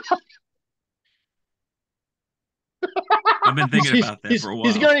 I've been thinking about that for a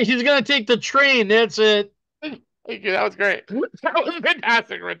while. He's gonna take the train. That's it. Thank you. That was great. That was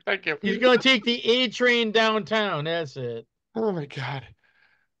fantastic, Rich. Thank you. He's gonna take the A train downtown. That's it. Oh my god.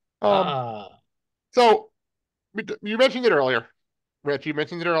 So you mentioned it earlier, Rich. You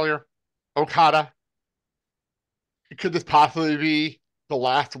mentioned it earlier. Okada. Could this possibly be the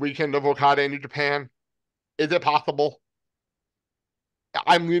last weekend of Okada in New Japan? Is it possible?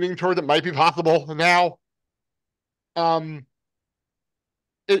 I'm leaning towards it might be possible now.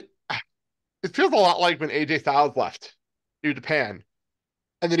 It feels a lot like when AJ Styles left New Japan,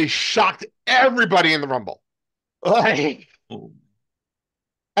 and then he shocked everybody in the Rumble. Like, Oh,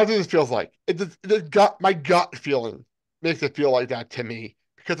 that's what this feels like. My gut feeling makes it feel like that to me.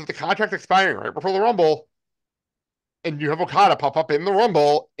 Because if the contract's expiring right before the Rumble, and you have Okada pop up in the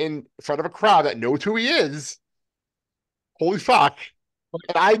Rumble in front of a crowd that knows who he is, holy fuck.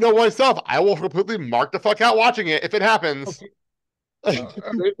 And I know myself, I will completely mark the fuck out watching it if it happens. Okay.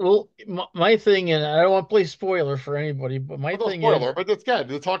 Well, my thing, and I don't want to play spoiler for anybody, but my No thing is, spoiler, but that's good.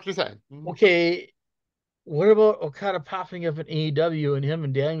 That's all I'm saying. okay, what about Okada popping up in AEW and him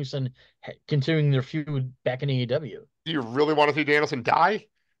and Danielson continuing their feud back in AEW? Do you really want to see Danielson die?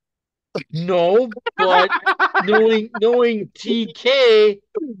 No, but knowing TK,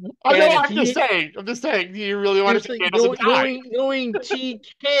 I know. and if I'm just he saying. I'm just saying. Do you really want to just see like Danielson die? knowing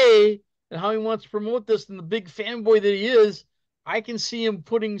TK and how he wants to promote this and the big fanboy that he is, I can see him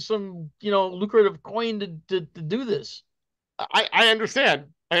putting some lucrative coin to do this. I understand.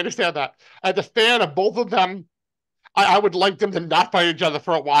 I understand that. As a fan of both of them, I would like them to not fight each other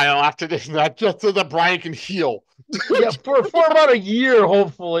for a while after this match, just so that Brian can heal. Yeah, for about a year,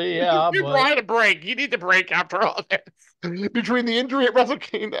 hopefully. Yeah, Give but Brian a break. You need to break after all this. Between the injury at Wrestle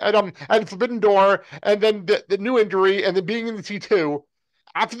Kingdom and Forbidden Door, and then the new injury, and then being in the T2,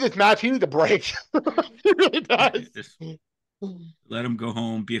 after this match, he needs a break. He really does. just let him go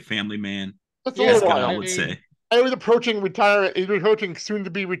home, be a family man, That's a yeah, as little God while. would say. And he was approaching retirement. He was approaching soon to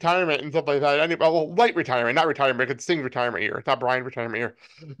be retirement and stuff like that. Well, light retirement, not retirement, because Sting's retirement year. It's not Brian's retirement year.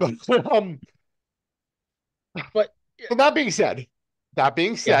 But but so that being said,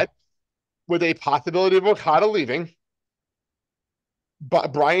 yeah, with a possibility of Okada leaving,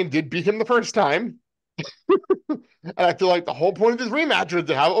 but Brian did beat him the first time. And I feel like the whole point of this rematch was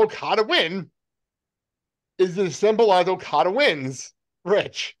to have Okada win. Is to symbolize Okada wins.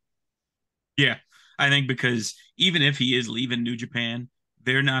 Rich. Yeah, I think because even if he is leaving New Japan,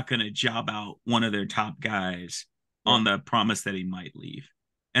 they're not going to job out one of their top guys on the promise that he might leave.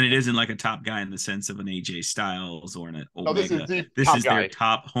 And it isn't like a top guy in the sense of an AJ Styles or an No, this is Omega. the This top is guy. their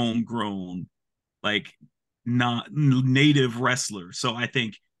top homegrown, like not native wrestler. So I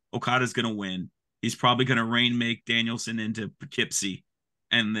think Okada's going to win. He's probably going to make Danielson into Poughkeepsie,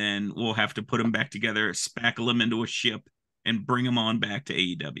 and then we'll have to put him back together, spackle him into a ship, and bring him on back to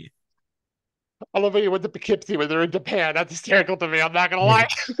AEW. I love how you went to Poughkeepsie when they're in Japan. That's hysterical to me. I'm not gonna lie.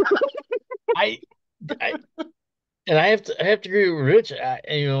 I, I and I have to agree with Rich.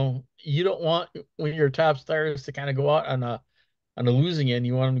 You don't want when your top stars to kind of go out on a losing end.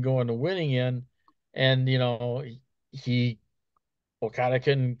 You want them to go on the winning end, and he Okada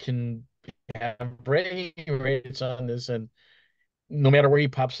can have bragging rights on this, and no matter where he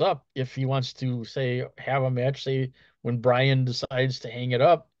pops up, if he wants to say have a match, say when Brian decides to hang it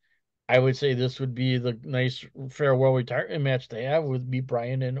up, I would say this would be the nice farewell retirement match to have would be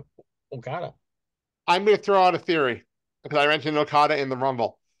Brian and Okada. I'm gonna throw out a theory because I mentioned Okada in the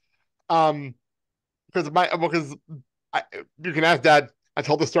Rumble. Um, because I, you can ask Dad. I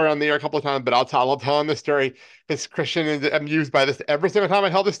told the story on the air a couple of times, but I love telling this story because Christian is amused by this every single time I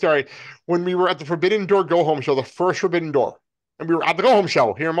tell this story. When we were at the Forbidden Door Go Home show, the first Forbidden Door, and we were at the Go Home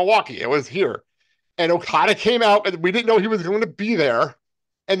show here in Milwaukee. It was here, and Okada came out, and we didn't know he was going to be there.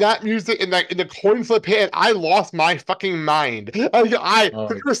 And that music and that in the coin flip hit, I lost my fucking mind. We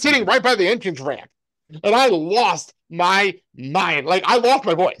were sitting right by the entrance ramp, and I lost my mind. Like I lost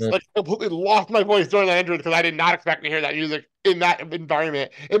my voice. Like completely lost my voice during the entrance because I did not expect to hear that music in that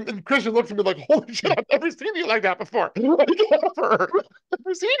environment. And Christian looks at me like, "Holy shit! I've never seen you like that before. Like,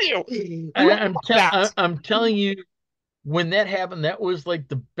 never seen you." I'm telling you, when that happened, that was like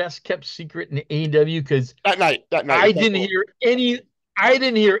the best kept secret in AEW because That night. I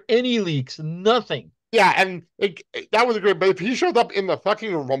didn't hear any leaks, nothing. Yeah, and that was great. But if he showed up in the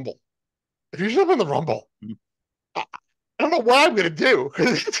fucking Rumble, if he showed up in the Rumble, I don't know what I'm gonna do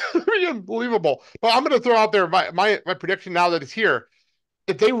because it's gonna be unbelievable. But I'm gonna throw out there my prediction now that it's here.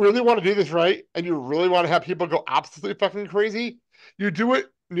 If they really want to do this right, and you really want to have people go absolutely fucking crazy, you do it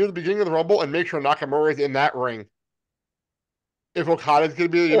near the beginning of the Rumble and make sure Nakamura is in that ring. If Okada's gonna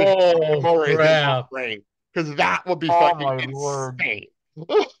be Nakamura is in that ring, because that would be fucking insane.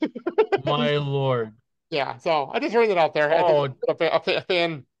 My lord. Yeah, so I just heard it out there. Oh, A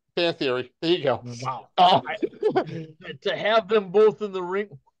fan theory. There you go. wow. To have them both in the ring.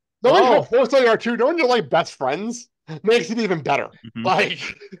 Knowing how close they are too, knowing you're like best friends makes it even better. Mm-hmm. Like,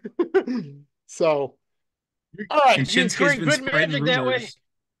 so, all right. And Shinsuke's been spreading rumors. That way.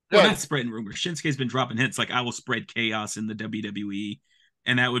 Well, not spreading rumors. Shinsuke's been dropping hints like I will spread chaos in the WWE,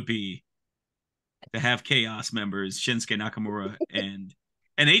 and that would be to have chaos members, Shinsuke Nakamura and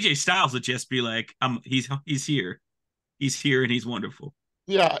AJ Styles would just be like, he's here. He's here and he's wonderful.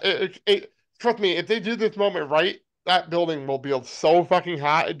 Yeah, trust me, if they do this moment right, that building will be so fucking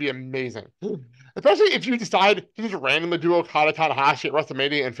hot. It'd be amazing. Especially if you decide to just randomly do Okada Tanahashi at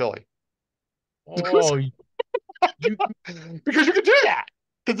WrestleMania in Philly. Oh, you Because you could do that.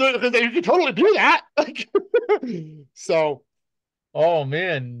 Because you could totally do that. So oh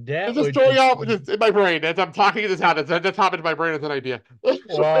man, that it's just would throwing just out just in my brain as I'm talking this out. That's popped into my brain as an idea.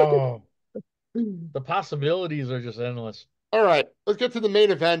 wow. The possibilities are just endless. All right, let's get to the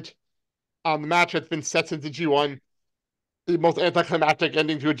main event. The match that's been set since the G1, the most anticlimactic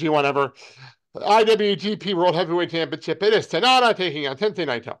ending to a G1 ever. IWGP World Heavyweight Championship. It is Sonata taking on Tensei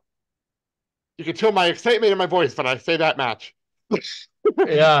Naito. You can tell my excitement in my voice when I say that match.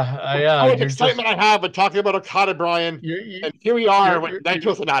 Yeah, How much you're excitement just I have with talking about Okada Bryan, you're and here we are with you're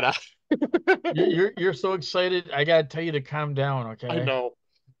Naito Sonata. you're so excited. I gotta tell you to calm down, I okay? know.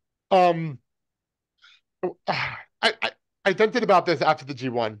 Um, I I vented about this after the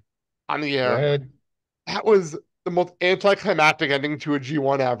G1 on the Go air. ahead. That was the most anticlimactic ending to a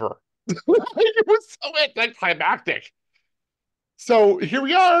G1 ever. It was so anticlimactic. So here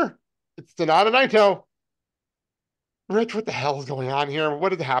we are. It's Sonata Naito. Rich, what the hell is going on here?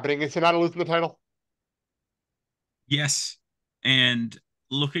 What is happening? Is Sonata losing the title? Yes. And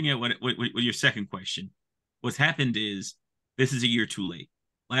looking at what your second question, what's happened is this is a year too late.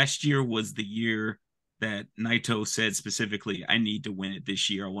 Last year was the year that Naito said specifically, I need to win it this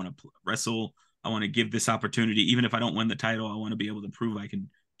year. I want to wrestle. I want to give this opportunity. Even if I don't win the title, I want to be able to prove I can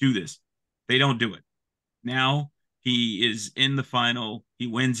do this. They don't do it. Now he is in the final. He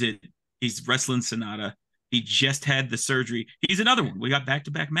wins it. He's wrestling Sonata. He just had the surgery. He's another one. We got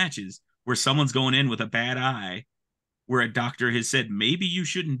back-to-back matches where someone's going in with a bad eye, where a doctor has said, maybe you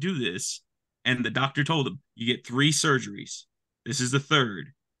shouldn't do this. And the doctor told him, you get 3 surgeries. This is the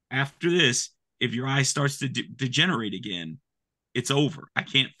third. After this, if your eye starts to degenerate again, it's over. I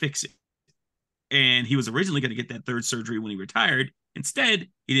can't fix it. And he was originally going to get that third surgery when he retired. Instead,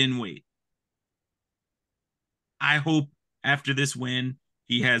 he didn't wait. I hope after this win,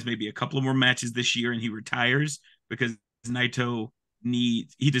 he has maybe a couple of more matches this year and he retires, because Naito he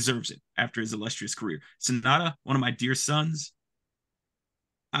deserves it after his illustrious career. Sonata, one of my dear sons,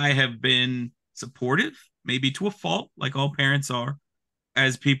 I have been supportive, maybe to a fault, like all parents are,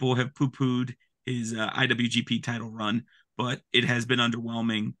 as people have poo-pooed his IWGP title run, but it has been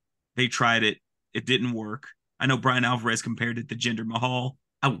underwhelming. They tried it. It didn't work. I know Brian Alvarez compared it to Jinder Mahal.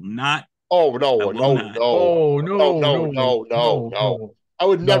 I will not. Oh no, I will no, not. no, Oh no, no, no, no, no, no, no, no. no, I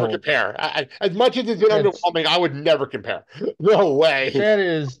would never no. compare. As much as it's been That's underwhelming, I would never compare. No way. that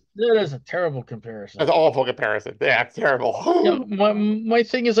is a terrible That's comparison. an awful comparison. Yeah, it's You know, terrible. my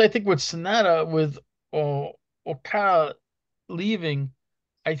thing is, I think with Sonata, with Okada leaving,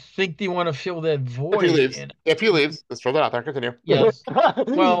 I think they want to fill that If he void. leaves, And if he leaves, let's throw that out there. Continue. yes,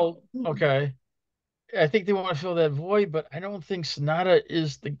 well, okay, I think they want to fill that void, but I don't think Sonata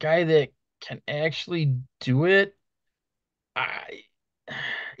is the guy that can actually do it. I,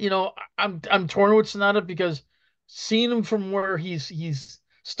 I'm torn with Sonata because seeing him from where he's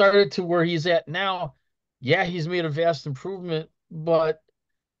started to where he's at now, yeah, he's made a vast improvement, but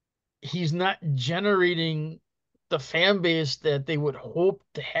he's not generating the fan base that they would hope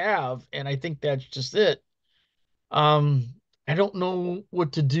to have, and I think that's just it. I don't know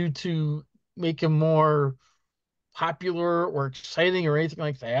what to do to make him more popular or exciting or anything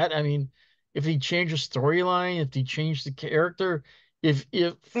like that. I mean, if he changed the storyline, if he changed the character, if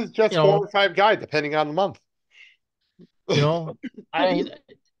It's just you 4 or 5 guys, depending on the month. you know, I mean,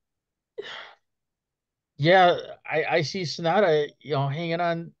 yeah, I see Sonata, hanging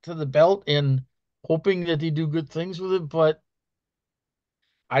on to the belt and hoping that they do good things with it, but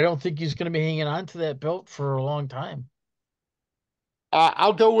I don't think he's going to be hanging on to that belt for a long time.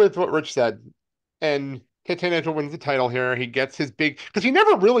 I'll go with what Rich said, and Naito wins the title here. He gets his big, because he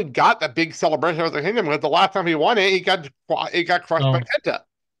never really got that big celebration of the Kingdom. Because the last time he won it, he got crushed by No, Kenta,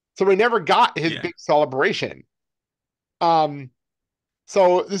 so he never got his Yeah. big celebration. Um,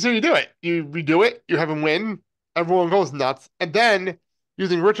 so this is how you do it. You redo it. You have him win. Everyone goes nuts, and then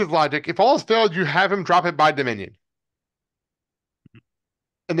using Rich's logic, if all is failed, you have him drop it by Dominion,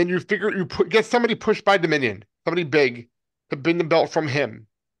 and then get somebody pushed by Dominion, somebody big, to bring the belt from him.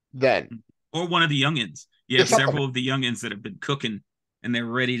 Then Or one of the youngins. You yeah, have several of the youngins that have been cooking and they're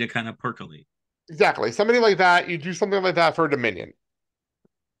ready to kind of percolate. exactly. Somebody like that, you do something like that for Dominion.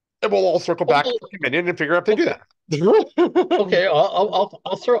 And we'll all circle back oh, to Dominion and figure out if they do okay, that. okay,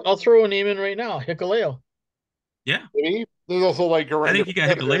 I'll throw a name in right now, Hikuleo. Yeah. Maybe. There's also like I around think you got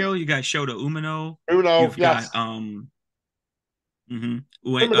Hikuleo, you got Shota Umino, Uno, you've got yes. mhm,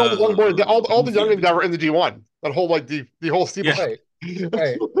 Pretty much all the young boys, all the youngins who's the that other? were in the G1. That whole like the whole steeple.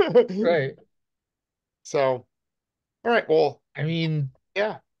 Yeah. Right. So, all right. Well, I mean,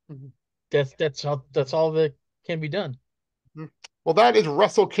 yeah. that's all that can be done. Well, that is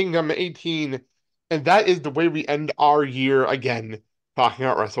Wrestle Kingdom 18, and that is the way we end our year again, talking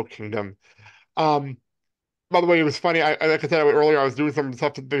about Wrestle Kingdom. Um, by the way, it was funny. Like I said earlier, I was doing some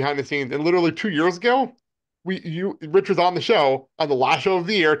stuff behind the scenes, and literally 2 years ago, Rich was on the show on the last show of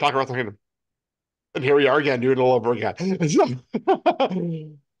the year talking about Wrestle Kingdom, and here we are again doing it all over again.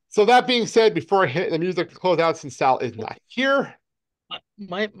 So that being said, before I hit the music to close out, since Sal is not here,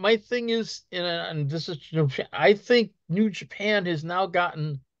 My thing is, and this is, I think New Japan has now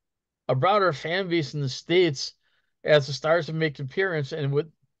gotten a broader fan base in the States as the stars have made appearance, and with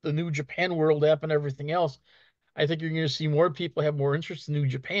the New Japan World app and everything else, I think you're going to see more people have more interest in New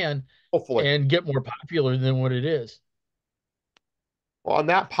Japan hopefully. and get more popular than what it is. Well, on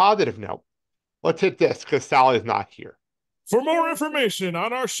that positive note, let's hit this because Sal is not here. For more information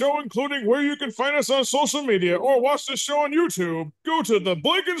on our show, including where you can find us on social media or watch the show on YouTube, go to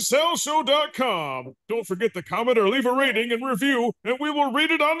theblakeandsalshow.com. Don't forget to comment or leave a rating and review, and we will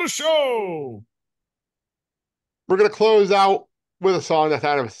read it on the show. We're gonna close out with a song that's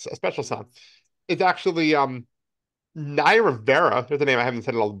out of a special song. It's actually Naya Rivera. There's a name I haven't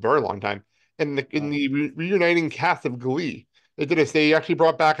said in a very long time. In the reuniting cast of Glee, they did this. They actually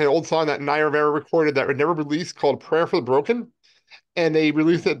brought back an old song that Naya Rivera recorded that was never released called "Prayer for the Broken," and they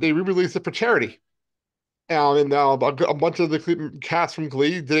released it. They re-released it for charity. And a bunch of the cast from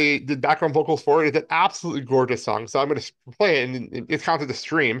Glee they did background vocals for it. It's an absolutely gorgeous song. So I'm going to play it, and it's counted the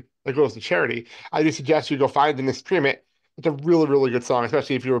stream that goes to charity. I do suggest you go find it and stream it. It's a really, really good song,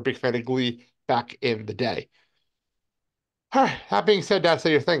 especially if you were a big fan of Glee back in the day. All right, that being said, that's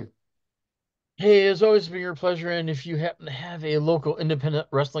your thing. Hey, it's always been your pleasure. And if you happen to have a local independent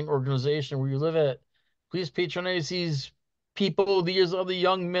wrestling organization where you live at, please patronize these people. These are the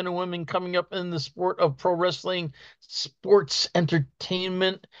young men and women coming up in the sport of pro wrestling, sports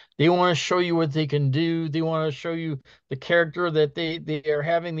entertainment. They want to show you what they can do. They want to show you the character that they are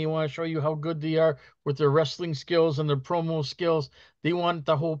having. They want to show you how good they are with their wrestling skills and their promo skills. They want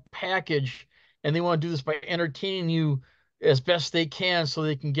the whole package, and they want to do this by entertaining you as best they can so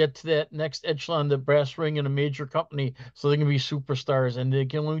they can get to that next echelon, the brass ring in a major company, so they can be superstars. And they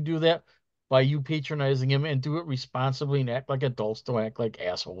can only do that by you patronizing them, and do it responsibly and act like adults. Don't act like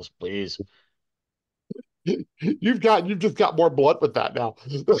assholes, please. You've just got more blood with that now.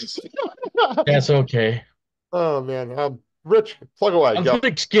 That's okay. Oh man. Rich, plug away. I'm Go.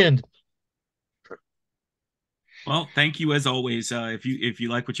 thick-skinned. Well, thank you as always. If you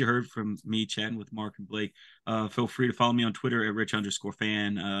like what you heard from me chatting with Mark and Blake, feel free to follow me on Twitter at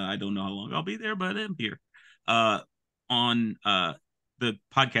Rich_Fan. I don't know how long I'll be there, but I'm here. On the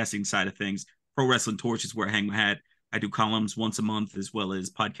podcasting side of things, Pro Wrestling Torch is where I hang my hat. I do columns once a month as well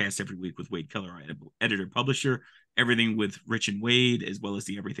as podcasts every week with Wade Keller, editor publisher. Everything with Rich and Wade, as well as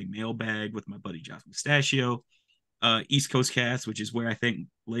the Everything Mailbag with my buddy Josh Mustachio. East Coast Cast, which is where I think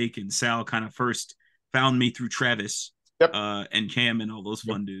Blake and Sal kind of first found me through Travis Yep. And Cam and all those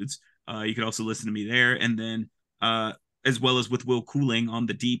fun dudes. You can also listen to me there. And then as well as with Will Cooling on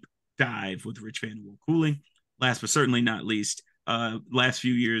the Deep Dive with Rich Fann and Will Cooling. Last but certainly not least, last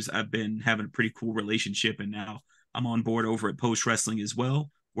few years I've been having a pretty cool relationship, and now I'm on board over at Post Wrestling as well,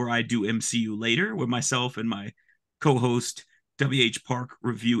 where I do MCU later, where myself and my co-host WH Park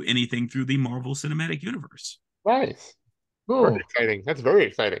review anything through the Marvel Cinematic Universe. Nice. Cool. Very exciting. That's very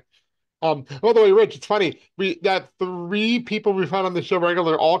exciting. By the way, Rich, it's funny. That 3 people we found on the show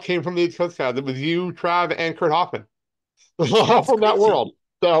regular all came from the East Coast Cast. It was you, Trav, and Kurt Hoffman. All from that world.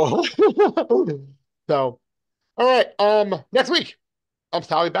 So so all right. Next week, I'm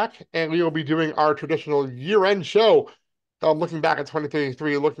Sally back, and we will be doing our traditional year-end show. Looking back at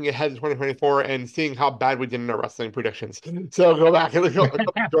 2023, looking ahead to 2024, and seeing how bad we did in our wrestling predictions. So go back and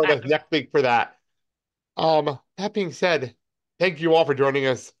join us next week for that. That being said, thank you all for joining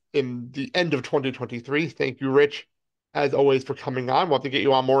us in the end of 2023. Thank you, Rich, as always, for coming on. We'll have to get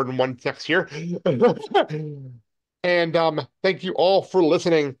you on more than one next year. And thank you all for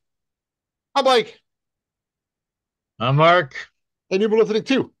listening. I'm Blake. I'm Mark. And you've been listening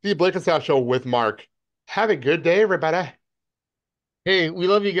to the Blake and Sal Show with Mark. Have a good day, everybody. Hey, we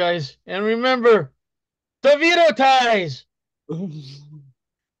love you guys. And remember, DeVito ties!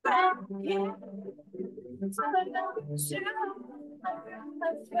 Yeah.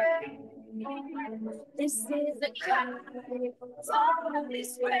 This is a kind of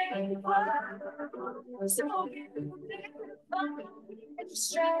this way. So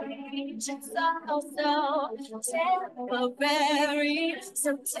strange, so temporary,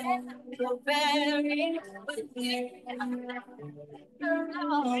 so temporary. But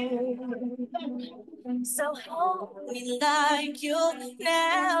so hold me like you'll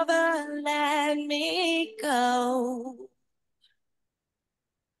never let me go.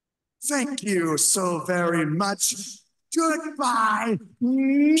 Thank you so very much. Goodbye.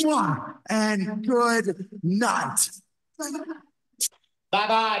 Mwah, and good night.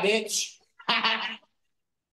 Bye-bye, bitch.